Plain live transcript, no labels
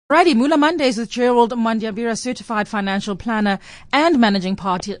Righty, Mula Mondays with Gerald Mandiabira, certified financial planner and managing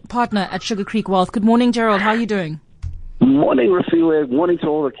partner at Sugar Creek Wealth. Good morning, Gerald. How are you doing? Morning, Rafiwe. Morning to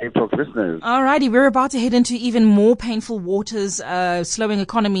all the Cape Talk listeners. Alrighty, we're about to head into even more painful waters, slowing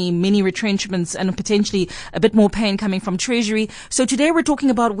economy, many retrenchments, and potentially a bit more pain coming from Treasury. So today we're talking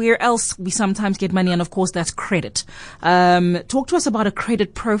about where else we sometimes get money, and of course that's credit. Talk to us about a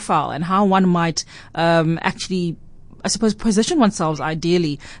credit profile and how one might actually, I suppose, position oneself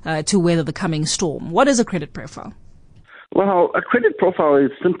ideally to weather the coming storm. What is a credit profile? Well, a credit profile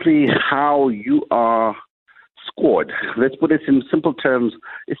is simply how you are scored. Let's put it in simple terms.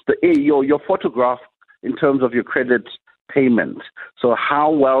 It's your photograph in terms of your credit payment. So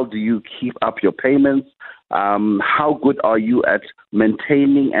how well do you keep up your payments? How good are you at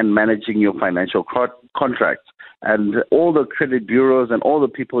maintaining and managing your financial contracts? And all the credit bureaus and all the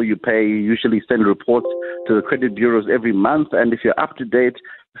people you pay usually send reports to the credit bureaus every month. And if you're up to date,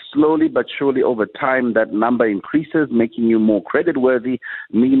 slowly but surely over time, that number increases, making you more creditworthy,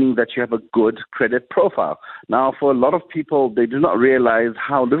 meaning that you have a good credit profile. Now, for a lot of people, they do not realize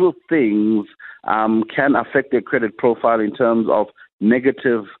how little things can affect their credit profile in terms of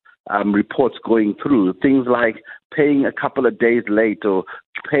negative reports going through. Things like paying a couple of days late or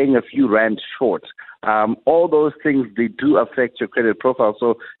paying a few rand short. All those things, they do affect your credit profile.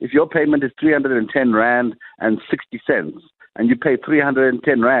 So if your payment is 310 Rand and 60 cents, and you pay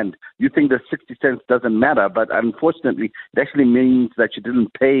 310 Rand, you think the 60 cents doesn't matter, but unfortunately, it actually means that you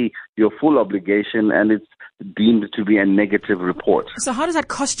didn't pay your full obligation, and it's deemed to be a negative report. So how does that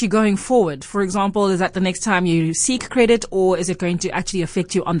cost you going forward? For example, is that the next time you seek credit, or is it going to actually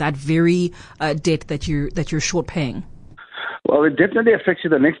affect you on that very debt that you're short paying? Well, it definitely affects you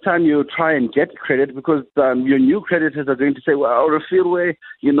the next time you try and get credit, because your new creditors are going to say, well, Rafiwe,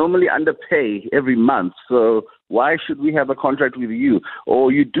 you normally underpay every month, so why should we have a contract with you?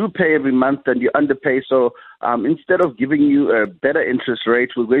 Or you do pay every month and you underpay, so instead of giving you a better interest rate,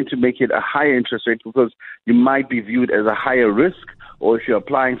 we're going to make it a higher interest rate because you might be viewed as a higher risk. Or if you're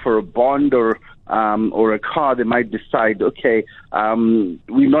applying for a bond or a car, they might decide, okay,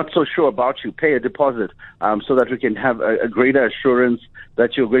 we're not so sure about you, pay a deposit so that we can have a greater assurance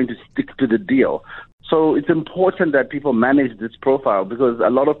that you're going to stick to the deal. So it's important that people manage this profile, because a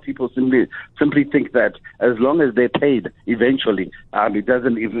lot of people simply think that as long as they're paid eventually, it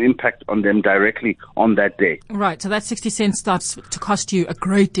doesn't even impact on them directly on that day. Right. So that 60 cents starts to cost you a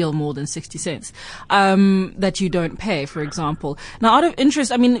great deal more than 60 cents that you don't pay, for example. Now, out of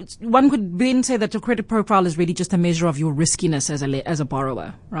interest, I mean, one could then say that your credit profile is really just a measure of your riskiness as a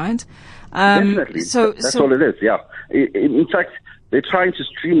borrower, right? Definitely. That's all it is, yeah. In fact, they're trying to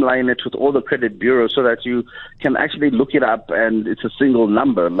streamline it with all the credit bureaus so that you can actually look it up and it's a single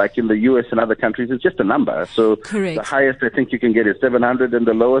number. Like in the US and other countries, it's just a number. So Correct. The highest I think you can get is 700 and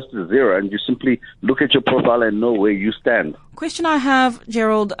the lowest is 0. And you simply look at your profile and know where you stand. Question I have,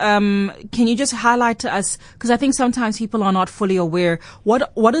 Gerald, can you just highlight to us, because I think sometimes people are not fully aware,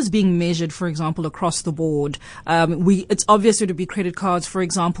 what is being measured, for example, across the board? It's obvious it would be credit cards, for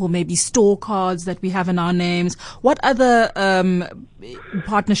example, maybe store cards that we have in our names. What other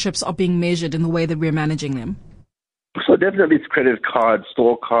partnerships are being measured in the way that we're managing them? So definitely it's credit cards,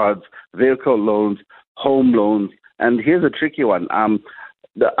 store cards, vehicle loans, home loans. And here's a tricky one.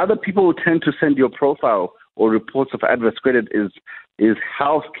 The other people who tend to send your profile or reports of adverse credit is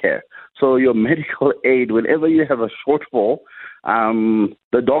healthcare. So your medical aid, whenever you have a shortfall,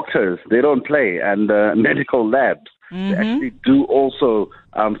 the doctors, they don't play, and medical labs, they actually do also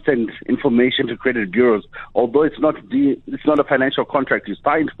send information to credit bureaus. Although it's not a financial contract you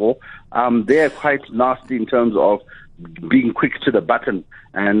signed for, they are quite nasty in terms of being quick to the button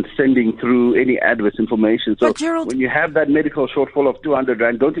and sending through any adverse information. So when you have that medical shortfall of 200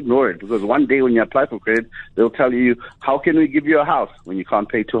 Rand, don't ignore it, because one day when you apply for credit, they'll tell you, how can we give you a house when you can't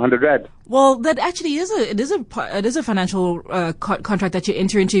pay 200 Rand? Well, that actually is a financial contract that you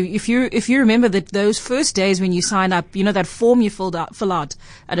enter into. If you remember that those first days when you sign up, you know, that form you fill out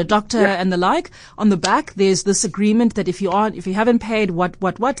at a doctor and the like, on the back there's this agreement that if you haven't paid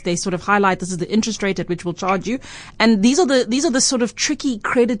what they sort of highlight, this is the interest rate at which we'll charge you, and these are the sort of tricky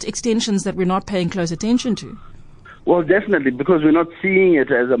credit extensions that we're not paying close attention to. Well, definitely, because we're not seeing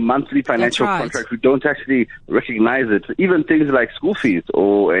it as a monthly financial contract. We don't actually recognize it. Even things like school fees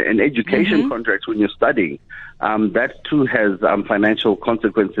or an education contract when you're studying, that too has financial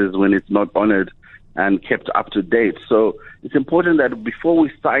consequences when it's not honored and kept up to date. So it's important that before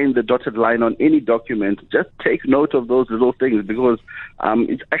we sign the dotted line on any document, just take note of those little things, because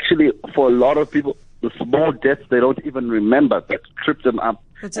it's actually, for a lot of people, the small debts they don't even remember that trip them up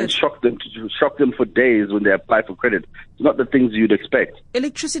and shock them for days when they apply for credit. It's not the things you'd expect.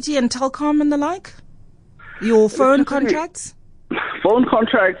 Electricity and telecom and the like? Your phone contracts? Phone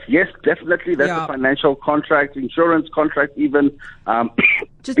contracts, yes, definitely. That's a financial contract, insurance contract, even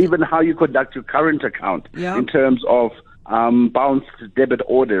even how you conduct your current account in terms of bounced debit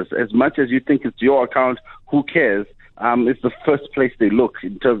orders. As much as you think it's your account, who cares? It's the first place they look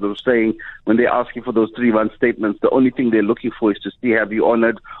in terms of saying when they ask you for those 3-month statements. The only thing they're looking for is to see have you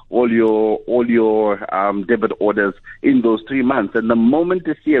honored all your debit orders in those 3 months. And the moment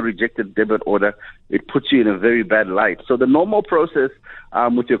they see a rejected debit order, it puts you in a very bad light. So the normal process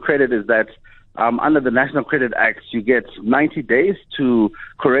with your credit is that under the National Credit Act, you get 90 days to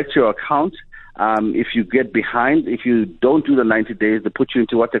correct your account. If you get behind, if you don't do the 90 days, they put you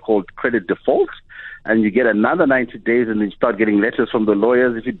into what they call credit default. And you get another 90 days and then you start getting letters from the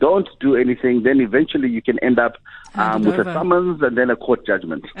lawyers. If you don't do anything, then eventually you can end up with a summons and then a court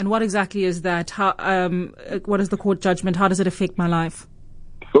judgment. And what exactly is that? How, what is the court judgment? How does it affect my life?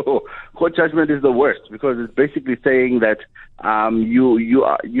 Court judgment is the worst because it's basically saying that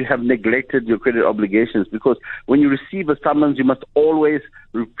you have neglected your credit obligations, because when you receive a summons, you must always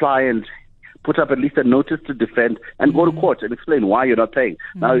reply and put up at least a notice to defend and go to court and explain why you're not paying.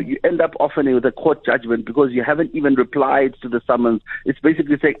 Now, you end up often with a court judgment because you haven't even replied to the summons. It's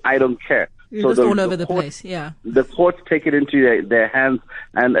basically saying, I don't care. You're just all over the place, yeah. The courts take it into their hands,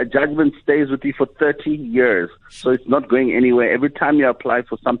 and a judgment stays with you for 30 years. So it's not going anywhere. Every time you apply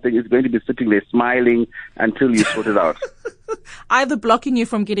for something, it's going to be sitting there smiling until you sort it out. Either blocking you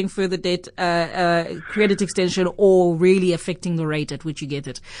from getting further debt, credit extension, or really affecting the rate at which you get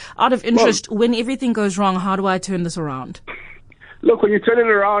it. Out of interest, when everything goes wrong, how do I turn this around? Look, when you turn it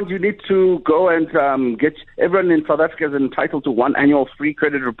around, you need to go and get everyone in South Africa is entitled to one annual free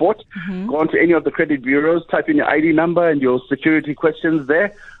credit report. Go on to any of the credit bureaus, type in your ID number and your security questions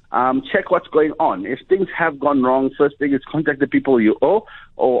there. Check what's going on. If things have gone wrong, first thing is contact the people you owe,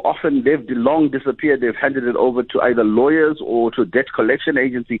 or often they've long disappeared. They've handed it over to either lawyers or to a debt collection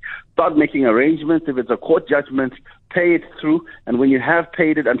agency. Start making arrangements. If it's a court judgment, pay it through. And when you have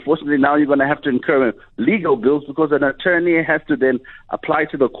paid it, unfortunately, now you're going to have to incur legal bills, because an attorney has to then apply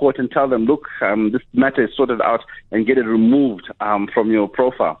to the court and tell them, look, this matter is sorted out, and get it removed from your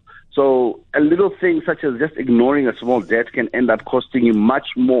profile. So a little thing such as just ignoring a small debt can end up costing you much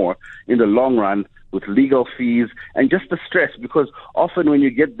more in the long run, with legal fees and just the stress, because often when you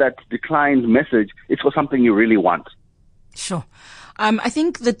get that declined message, it's for something you really want. Sure. I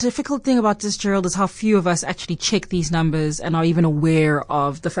think the difficult thing about this, Gerald, is how few of us actually check these numbers and are even aware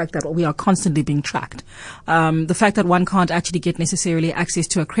of the fact that we are constantly being tracked. The fact that one can't actually get necessarily access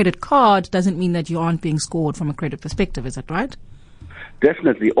to a credit card doesn't mean that you aren't being scored from a credit perspective. Is that right?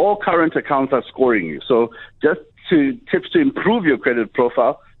 Definitely. All current accounts are scoring you. So just tips to improve your credit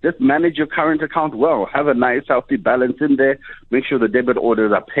profile, just manage your current account well. Have a nice, healthy balance in there. Make sure the debit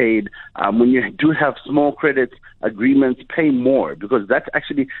orders are paid. When you do have small credit agreements, pay more, because that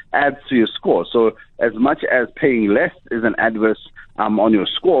actually adds to your score. So as much as paying less is an adverse on your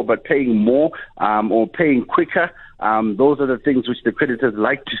score, but paying more or paying quicker, those are the things which the creditors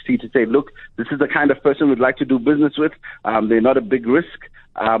like to see, to say, look, this is the kind of person we'd like to do business with. They're not a big risk,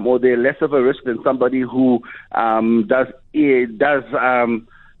 or they're less of a risk than somebody who does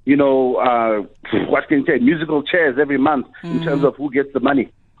what can you say, musical chairs every month in terms of who gets the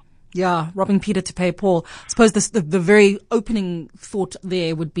money. Yeah, robbing Peter to pay Paul. I suppose the very opening thought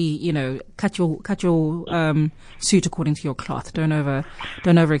there would be, cut your suit according to your cloth. Don't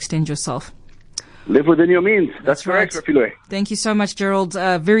overextend yourself. Live within your means. That's correct, Rafilwe. Thank you so much, Gerald.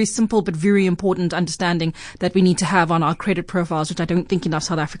 Very simple but very important understanding that we need to have on our credit profiles, which I don't think enough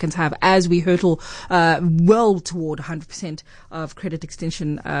South Africans have, as we hurtle well toward 100% of credit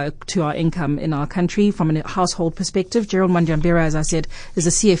extension to our income in our country from a household perspective. Gerald Manjambera, as I said, is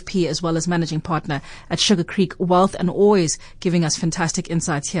a CFP as well as managing partner at Sugar Creek Wealth, and always giving us fantastic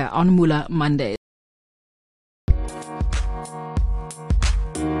insights here on Mula Mondays.